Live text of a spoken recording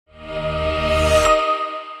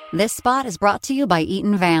This spot is brought to you by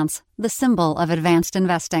Eaton Vance, the symbol of advanced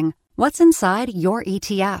investing. What's inside your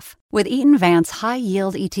ETF? With Eaton Vance High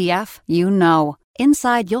Yield ETF, you know.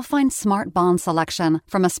 Inside, you'll find smart bond selection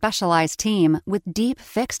from a specialized team with deep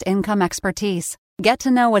fixed income expertise. Get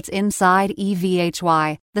to know what's inside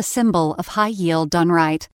EVHY, the symbol of high yield done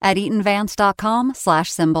right, at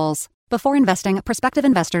eatonvance.com/symbols. Before investing, prospective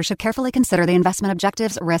investors should carefully consider the investment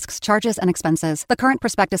objectives, risks, charges, and expenses. The current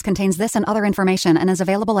prospectus contains this and other information and is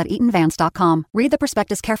available at eatonvance.com. Read the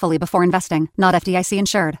prospectus carefully before investing. Not FDIC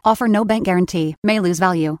insured. Offer no bank guarantee. May lose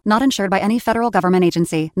value. Not insured by any federal government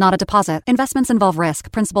agency. Not a deposit. Investments involve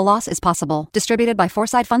risk. Principal loss is possible. Distributed by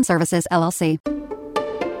Foreside Fund Services, LLC.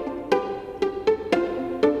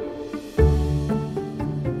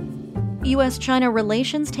 U.S.-China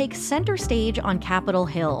relations take center stage on Capitol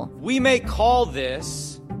Hill. We may call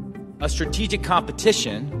this a strategic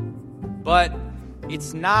competition, but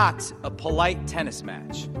it's not a polite tennis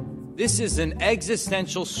match. This is an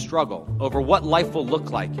existential struggle over what life will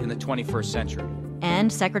look like in the 21st century.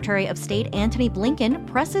 And Secretary of State Antony Blinken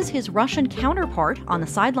presses his Russian counterpart on the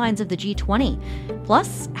sidelines of the G20.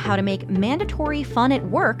 Plus, how to make mandatory fun at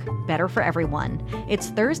work better for everyone.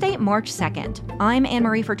 It's Thursday, March 2nd. I'm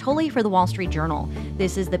Anne-Marie Fertoli for The Wall Street Journal.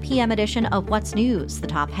 This is the PM edition of What's News, the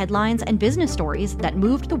top headlines and business stories that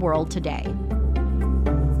moved the world today.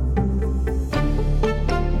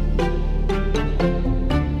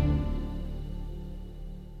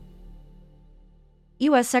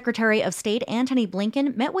 U.S. Secretary of State Antony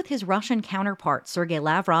Blinken met with his Russian counterpart, Sergei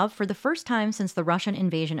Lavrov, for the first time since the Russian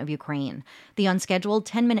invasion of Ukraine. The unscheduled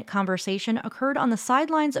 10-minute conversation occurred on the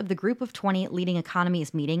sidelines of the Group of 20 Leading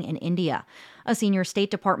Economies meeting in India. A senior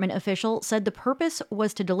State Department official said the purpose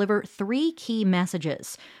was to deliver three key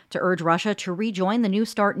messages: to urge Russia to rejoin the New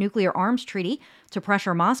START nuclear arms treaty, to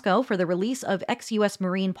pressure Moscow for the release of ex-U.S.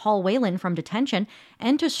 Marine Paul Whelan from detention,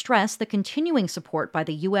 and to stress the continuing support by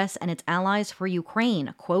the U.S. and its allies for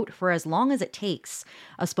Ukraine, quote, for as long as it takes.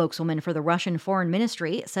 A spokeswoman for the Russian Foreign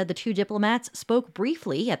Ministry said the two diplomats spoke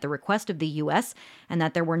briefly at the request of the U.S. and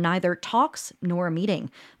that there were neither talks nor a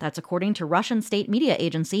meeting. That's according to Russian state media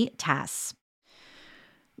agency TASS.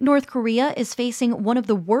 North Korea is facing one of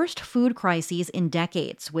the worst food crises in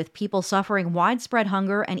decades, with people suffering widespread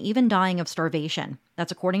hunger and even dying of starvation.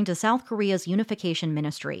 That's according to South Korea's Unification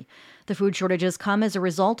Ministry. The food shortages come as a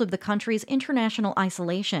result of the country's international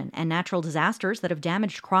isolation and natural disasters that have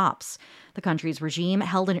damaged crops. The country's regime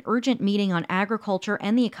held an urgent meeting on agriculture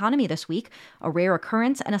and the economy this week, a rare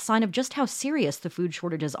occurrence and a sign of just how serious the food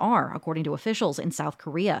shortages are, according to officials in South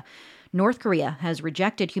Korea. North Korea has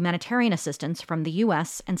rejected humanitarian assistance from the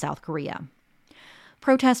U.S. and South Korea.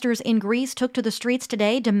 Protesters in Greece took to the streets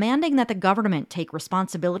today demanding that the government take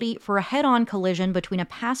responsibility for a head-on collision between a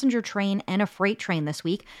passenger train and a freight train this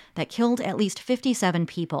week that killed at least 57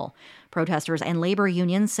 people. Protesters and labor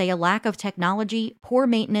unions say a lack of technology, poor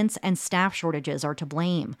maintenance, and staff shortages are to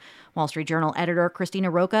blame. Wall Street Journal editor Christina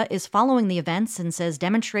Roca is following the events and says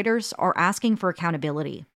demonstrators are asking for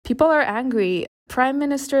accountability. People are angry. Prime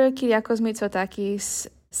Minister Kyriakos Mitsotakis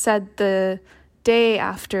said the day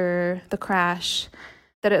after the crash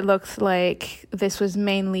that it looked like this was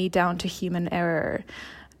mainly down to human error.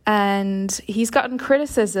 And he's gotten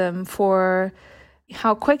criticism for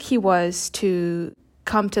how quick he was to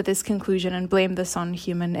come to this conclusion and blame this on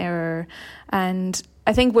human error. And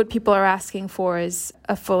I think what people are asking for is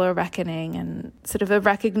a fuller reckoning and sort of a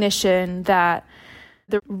recognition that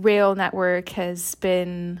the rail network has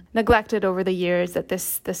been neglected over the years, that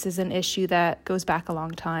this is an issue that goes back a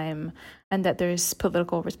long time, and that there's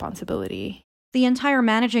political responsibility. The entire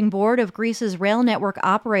managing board of Greece's rail network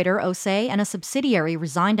operator, OSE, and a subsidiary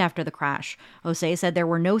resigned after the crash. OSE said there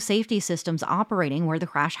were no safety systems operating where the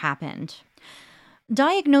crash happened.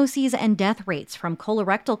 Diagnoses and death rates from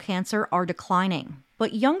colorectal cancer are declining,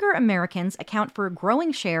 but younger Americans account for a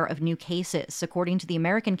growing share of new cases, according to the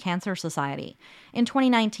American Cancer Society. In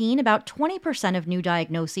 2019, about 20% of new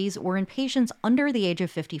diagnoses were in patients under the age of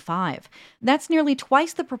 55. That's nearly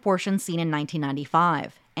twice the proportion seen in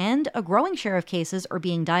 1995. And a growing share of cases are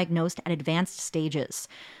being diagnosed at advanced stages.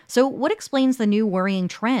 So what explains the new worrying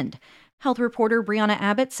trend? Health reporter Brianna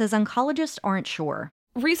Abbott says oncologists aren't sure.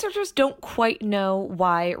 Researchers don't quite know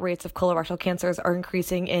why rates of colorectal cancers are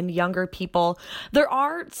increasing in younger people. There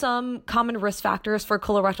are some common risk factors for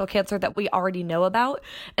colorectal cancer that we already know about,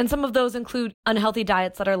 and some of those include unhealthy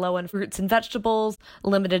diets that are low in fruits and vegetables,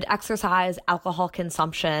 limited exercise, alcohol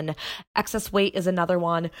consumption. Excess weight is another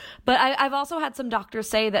one. But I've also had some doctors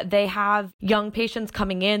say that they have young patients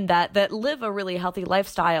coming in that live a really healthy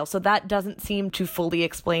lifestyle, so that doesn't seem to fully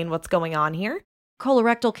explain what's going on here.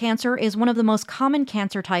 Colorectal cancer is one of the most common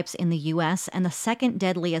cancer types in the U.S. and the second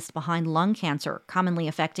deadliest behind lung cancer, commonly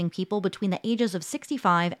affecting people between the ages of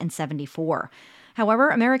 65 and 74. However,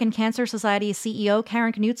 American Cancer Society's CEO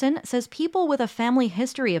Karen Knutson says people with a family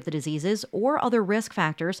history of the diseases or other risk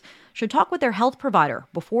factors should talk with their health provider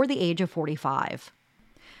before the age of 45.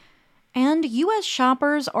 And U.S.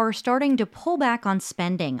 shoppers are starting to pull back on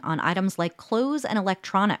spending on items like clothes and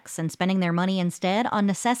electronics and spending their money instead on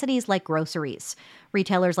necessities like groceries.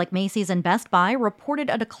 Retailers like Macy's and Best Buy reported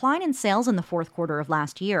a decline in sales in the fourth quarter of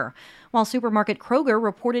last year, while supermarket Kroger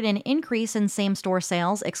reported an increase in same-store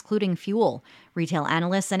sales excluding fuel. Retail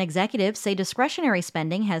analysts and executives say discretionary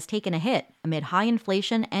spending has taken a hit amid high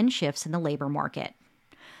inflation and shifts in the labor market.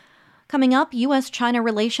 Coming up, U.S.-China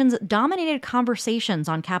relations dominated conversations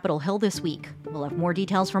on Capitol Hill this week. We'll have more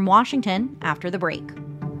details from Washington after the break.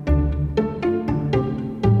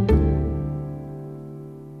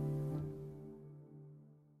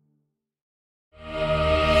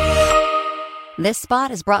 This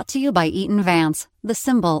spot is brought to you by Eaton Vance, the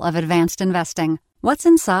symbol of advanced investing. What's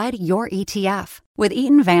inside your ETF? With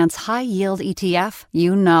Eaton Vance High Yield ETF,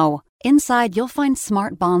 you know. Inside, you'll find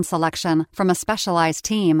smart bond selection from a specialized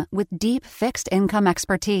team with deep fixed income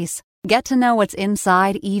expertise. Get to know what's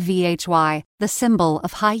inside EVHY, the symbol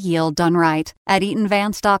of high yield done right, at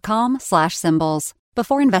eatonvance.com/symbols.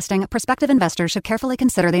 Before investing, prospective investors should carefully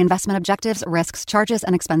consider the investment objectives, risks, charges,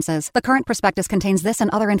 and expenses. The current prospectus contains this and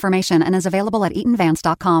other information and is available at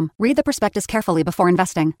eatonvance.com. Read the prospectus carefully before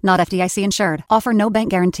investing. Not FDIC insured. Offer no bank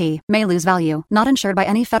guarantee. May lose value. Not insured by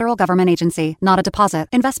any federal government agency. Not a deposit.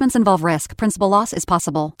 Investments involve risk. Principal loss is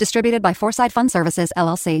possible. Distributed by Foreside Fund Services,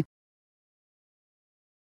 LLC.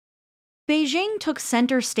 Beijing took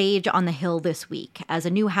center stage on the Hill this week as a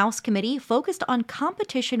new House committee focused on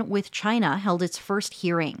competition with China held its first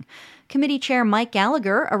hearing. Committee Chair Mike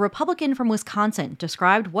Gallagher, a Republican from Wisconsin,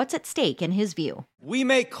 described what's at stake in his view. We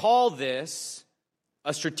may call this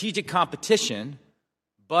a strategic competition,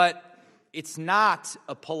 but it's not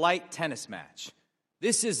a polite tennis match.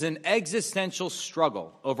 This is an existential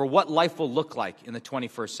struggle over what life will look like in the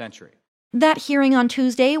 21st century. That hearing on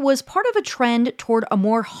Tuesday was part of a trend toward a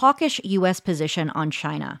more hawkish U.S. position on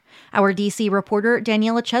China. Our D.C. reporter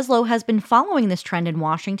Daniela Cheslow has been following this trend in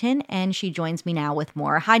Washington, and she joins me now with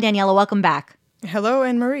more. Hi, Daniela. Welcome back. Hello,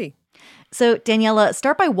 Anne-Marie. So, Daniela,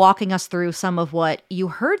 start by walking us through some of what you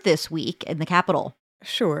heard this week in the Capitol.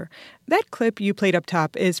 Sure. That clip you played up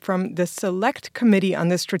top is from the Select Committee on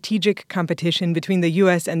the Strategic Competition between the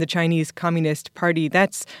U.S. and the Chinese Communist Party.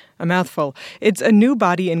 That's a mouthful. It's a new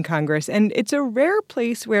body in Congress, and it's a rare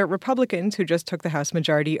place where Republicans, who just took the House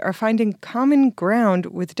majority, are finding common ground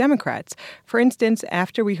with Democrats. For instance,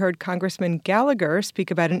 after we heard Congressman Gallagher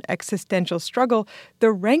speak about an existential struggle,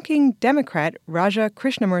 the ranking Democrat, Raja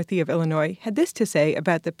Krishnamurthy of Illinois, had this to say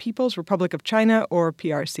about the People's Republic of China, or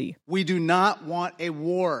PRC. We do not want a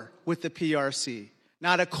war with the PRC.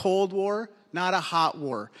 Not a Cold War, not a hot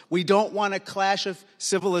war. We don't want a clash of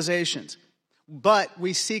civilizations, but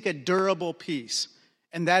we seek a durable peace,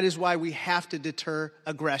 and that is why we have to deter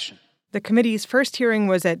aggression. The committee's first hearing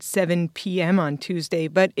was at 7 p.m. on Tuesday,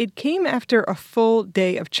 but it came after a full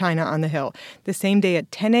day of China on the Hill. The same day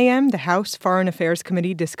at 10 a.m., the House Foreign Affairs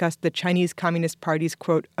Committee discussed the Chinese Communist Party's,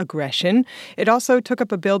 quote, aggression. It also took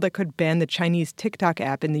up a bill that could ban the Chinese TikTok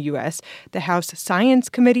app in the U.S. The House Science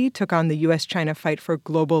Committee took on the U.S.-China fight for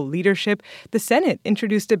global leadership. The Senate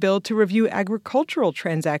introduced a bill to review agricultural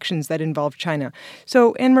transactions that involve China.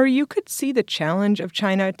 So, Anne-Marie, you could see the challenge of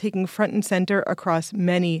China taking front and center across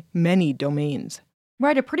many domains.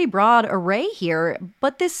 Right, a pretty broad array here,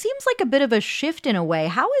 but this seems like a bit of a shift in a way.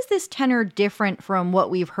 How is this tenor different from what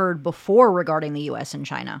we've heard before regarding the U.S. and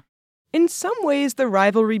China? In some ways, the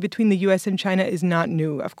rivalry between the U.S. and China is not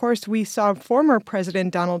new. Of course, we saw former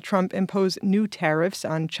President Donald Trump impose new tariffs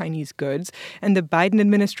on Chinese goods, and the Biden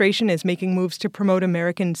administration is making moves to promote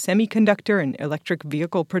American semiconductor and electric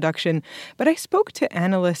vehicle production. But I spoke to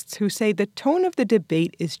analysts who say the tone of the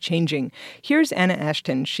debate is changing. Here's Anna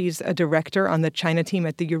Ashton. She's a director on the China team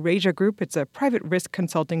at the Eurasia Group. It's a private risk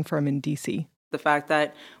consulting firm in D.C. The fact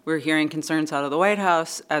that we're hearing concerns out of the White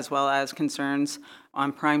House, as well as concerns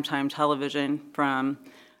on primetime television from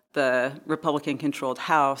the Republican-controlled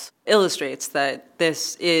House, illustrates that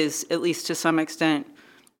this is, at least to some extent,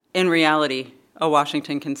 in reality, a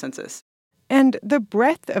Washington consensus. And the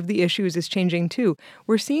breadth of the issues is changing, too.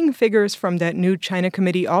 We're seeing figures from that new China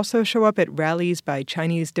committee also show up at rallies by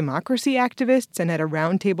Chinese democracy activists and at a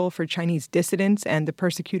roundtable for Chinese dissidents and the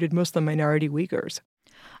persecuted Muslim minority Uyghurs.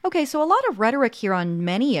 Okay, so a lot of rhetoric here on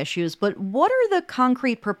many issues, but what are the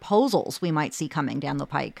concrete proposals we might see coming down the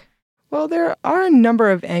pike? Well, there are a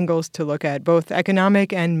number of angles to look at, both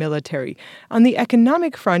economic and military. On the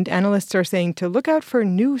economic front, analysts are saying to look out for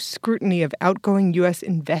new scrutiny of outgoing U.S.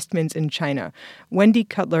 investments in China. Wendy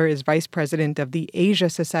Cutler is vice president of the Asia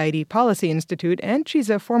Society Policy Institute, and she's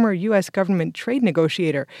a former U.S. government trade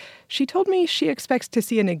negotiator. She told me she expects to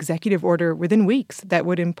see an executive order within weeks that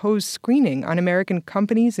would impose screening on American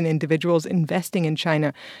companies and individuals investing in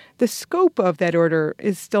China. The scope of that order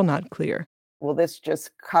is still not clear. Will this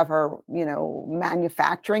just cover,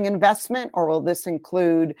 manufacturing investment, or will this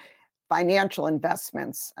include financial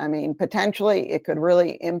investments? I mean, potentially it could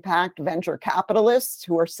really impact venture capitalists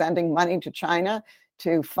who are sending money to China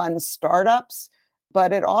to fund startups,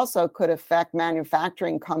 but it also could affect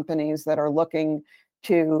manufacturing companies that are looking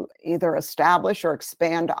to either establish or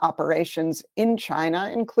expand operations in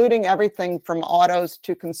China, including everything from autos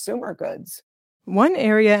to consumer goods. One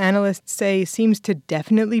area analysts say seems to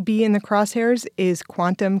definitely be in the crosshairs is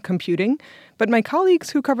quantum computing, but my colleagues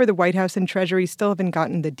who cover the White House and Treasury still haven't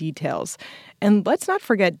gotten the details. And let's not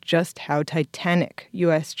forget just how titanic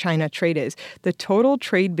U.S.-China trade is. The total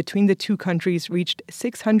trade between the two countries reached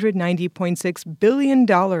 $690.6 billion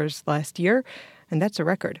last year, and that's a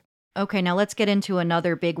record. Okay, now let's get into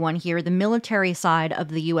another big one here, the military side of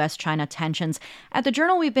the U.S.-China tensions. At the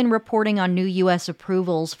Journal, we've been reporting on new U.S.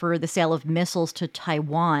 approvals for the sale of missiles to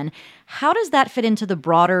Taiwan. How does that fit into the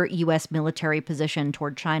broader U.S. military position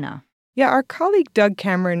toward China? Yeah, our colleague Doug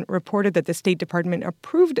Cameron reported that the State Department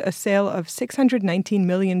approved a sale of $619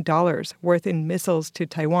 million worth in missiles to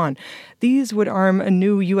Taiwan. These would arm a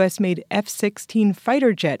new U.S.-made F-16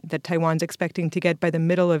 fighter jet that Taiwan's expecting to get by the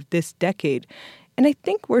middle of this decade. And I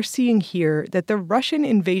think we're seeing here that the Russian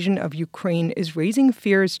invasion of Ukraine is raising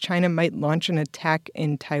fears China might launch an attack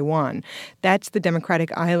in Taiwan. That's the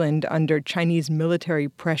democratic island under Chinese military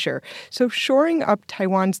pressure. So shoring up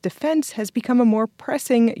Taiwan's defense has become a more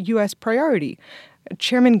pressing U.S. priority.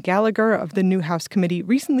 Chairman Gallagher of the new House committee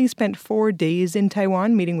recently spent 4 days in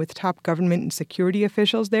Taiwan meeting with top government and security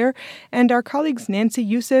officials there. And our colleagues Nancy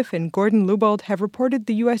Youssef and Gordon Lubold have reported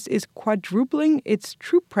the U.S. is quadrupling its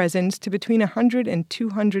troop presence to between 100 and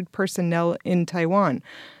 200 personnel in Taiwan.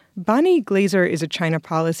 Bonnie Glaser is a China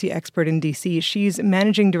policy expert in D.C. She's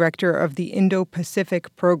managing director of the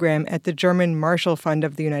Indo-Pacific program at the German Marshall Fund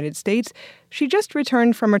of the United States. She just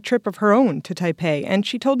returned from a trip of her own to Taipei, and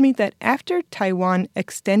she told me that after Taiwan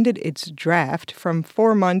extended its draft from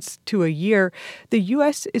 4 months to a year, the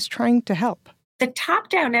U.S. is trying to help. The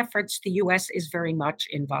top-down efforts the U.S. is very much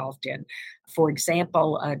involved in. For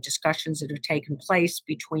example, discussions that have taken place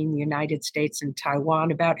between the United States and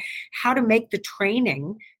Taiwan about how to make the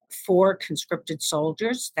training for conscripted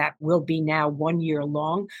soldiers that will be now 1 year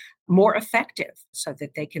long more effective so that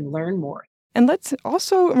they can learn more. And let's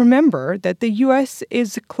also remember that the U.S.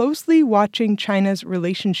 is closely watching China's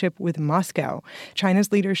relationship with Moscow.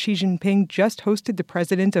 China's leader Xi Jinping just hosted the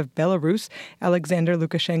president of Belarus, Alexander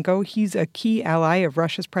Lukashenko. He's a key ally of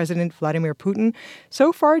Russia's President Vladimir Putin.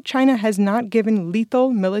 So far, China has not given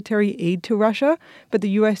lethal military aid to Russia, but the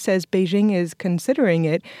U.S. says Beijing is considering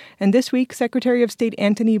it. And this week, Secretary of State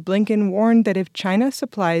Antony Blinken warned that if China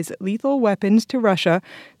supplies lethal weapons to Russia,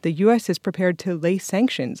 the U.S. is prepared to lay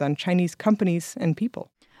sanctions on Chinese companies and people.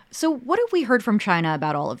 So what have we heard from China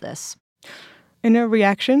about all of this? In a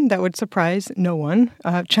reaction that would surprise no one,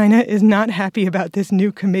 China is not happy about this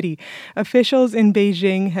new committee. Officials in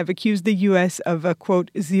Beijing have accused the U.S. of a, quote,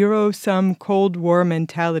 zero-sum Cold War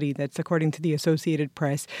mentality. That's according to the Associated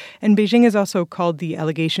Press. And Beijing has also called the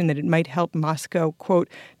allegation that it might help Moscow, quote,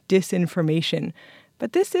 disinformation.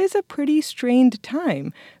 But this is a pretty strained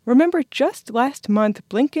time. Remember, just last month,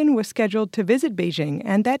 Blinken was scheduled to visit Beijing,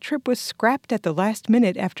 and that trip was scrapped at the last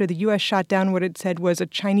minute after the U.S. shot down what it said was a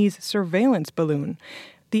Chinese surveillance balloon.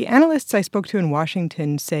 The analysts I spoke to in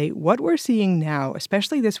Washington say what we're seeing now,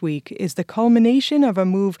 especially this week, is the culmination of a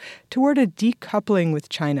move toward a decoupling with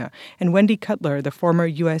China. And Wendy Cutler, the former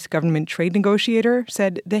U.S. government trade negotiator,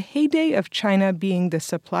 said the heyday of China being the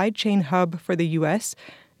supply chain hub for the U.S.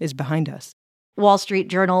 is behind us. Wall Street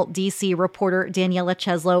Journal D.C. reporter Daniela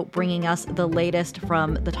Cheslow bringing us the latest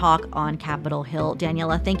from the talk on Capitol Hill.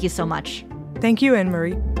 Daniela, thank you so much. Thank you,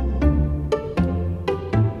 Anne-Marie.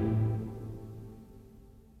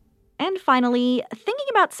 And finally, thinking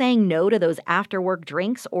about saying no to those after-work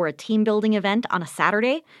drinks or a team-building event on a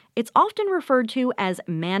Saturday, it's often referred to as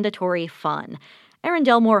mandatory fun. Erin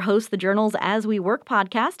Delmore hosts the Journal's As We Work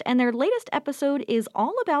podcast, and their latest episode is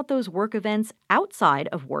all about those work events outside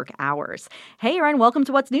of work hours. Hey, Erin, welcome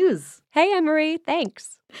to What's News. Hey, Anne-Marie,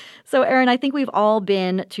 thanks. So, Erin, I think we've all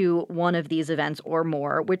been to one of these events or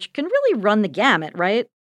more, which can really run the gamut, right?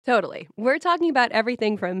 Totally. We're talking about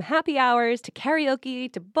everything from happy hours to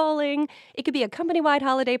karaoke to bowling. It could be a company-wide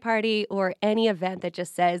holiday party or any event that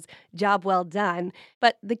just says, job well done.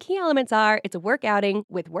 But the key elements are it's a work outing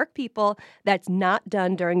with work people that's not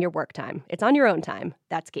done during your work time. It's on your own time.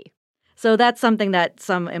 That's key. So that's something that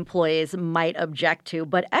some employees might object to,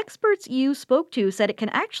 but experts you spoke to said it can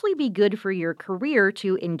actually be good for your career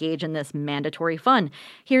to engage in this mandatory fun.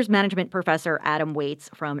 Here's management professor Adam Waits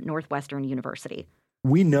from Northwestern University.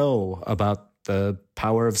 We know about the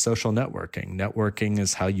power of social networking. Networking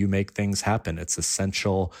is how you make things happen. It's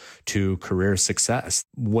essential to career success.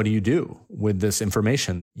 What do you do with this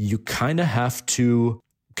information? You kind of have to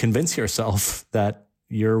convince yourself that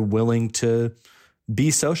you're willing to be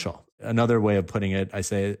social. Another way of putting it, I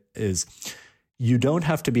say, is you don't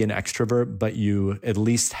have to be an extrovert, but you at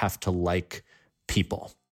least have to like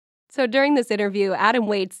people. So during this interview, Adam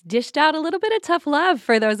Waits dished out a little bit of tough love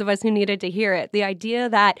for those of us who needed to hear it. The idea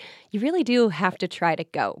that you really do have to try to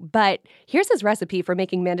go. But here's his recipe for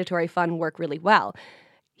making mandatory fun work really well.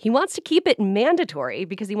 He wants to keep it mandatory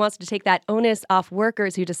because he wants to take that onus off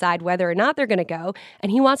workers who decide whether or not they're going to go. And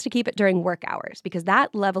he wants to keep it during work hours because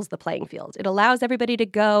that levels the playing field. It allows everybody to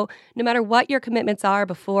go no matter what your commitments are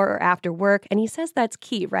before or after work. And he says that's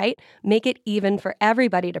key, right? Make it even for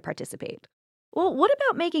everybody to participate. Well, what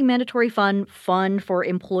about making mandatory fun for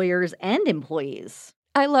employers and employees?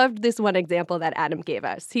 I loved this one example that Adam gave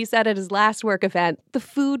us. He said at his last work event, the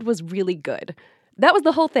food was really good. That was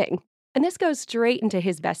the whole thing. And this goes straight into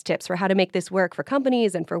his best tips for how to make this work for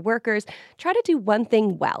companies and for workers. Try to do one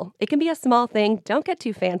thing well. It can be a small thing, don't get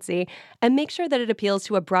too fancy, and make sure that it appeals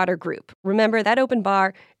to a broader group. Remember, that open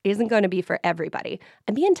bar isn't going to be for everybody.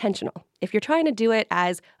 And be intentional. If you're trying to do it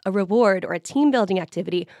as a reward or a team-building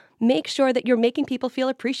activity, make sure that you're making people feel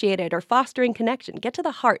appreciated or fostering connection. Get to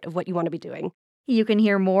the heart of what you want to be doing. You can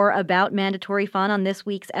hear more about mandatory fun on this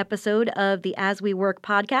week's episode of the As We Work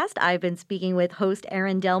podcast. I've been speaking with host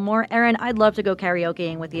Erin Delmore. Erin, I'd love to go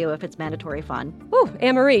karaokeing with you if it's mandatory fun. Woo,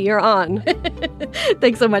 Anne-Marie, you're on.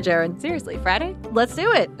 Thanks so much, Erin. Seriously, Friday? Let's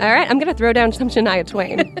do it. All right, I'm going to throw down some Shania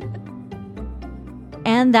Twain.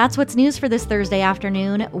 And that's what's news for this Thursday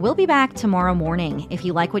afternoon. We'll be back tomorrow morning. If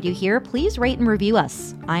you like what you hear, please rate and review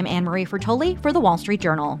us. I'm Anne-Marie Fertoli for The Wall Street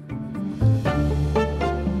Journal.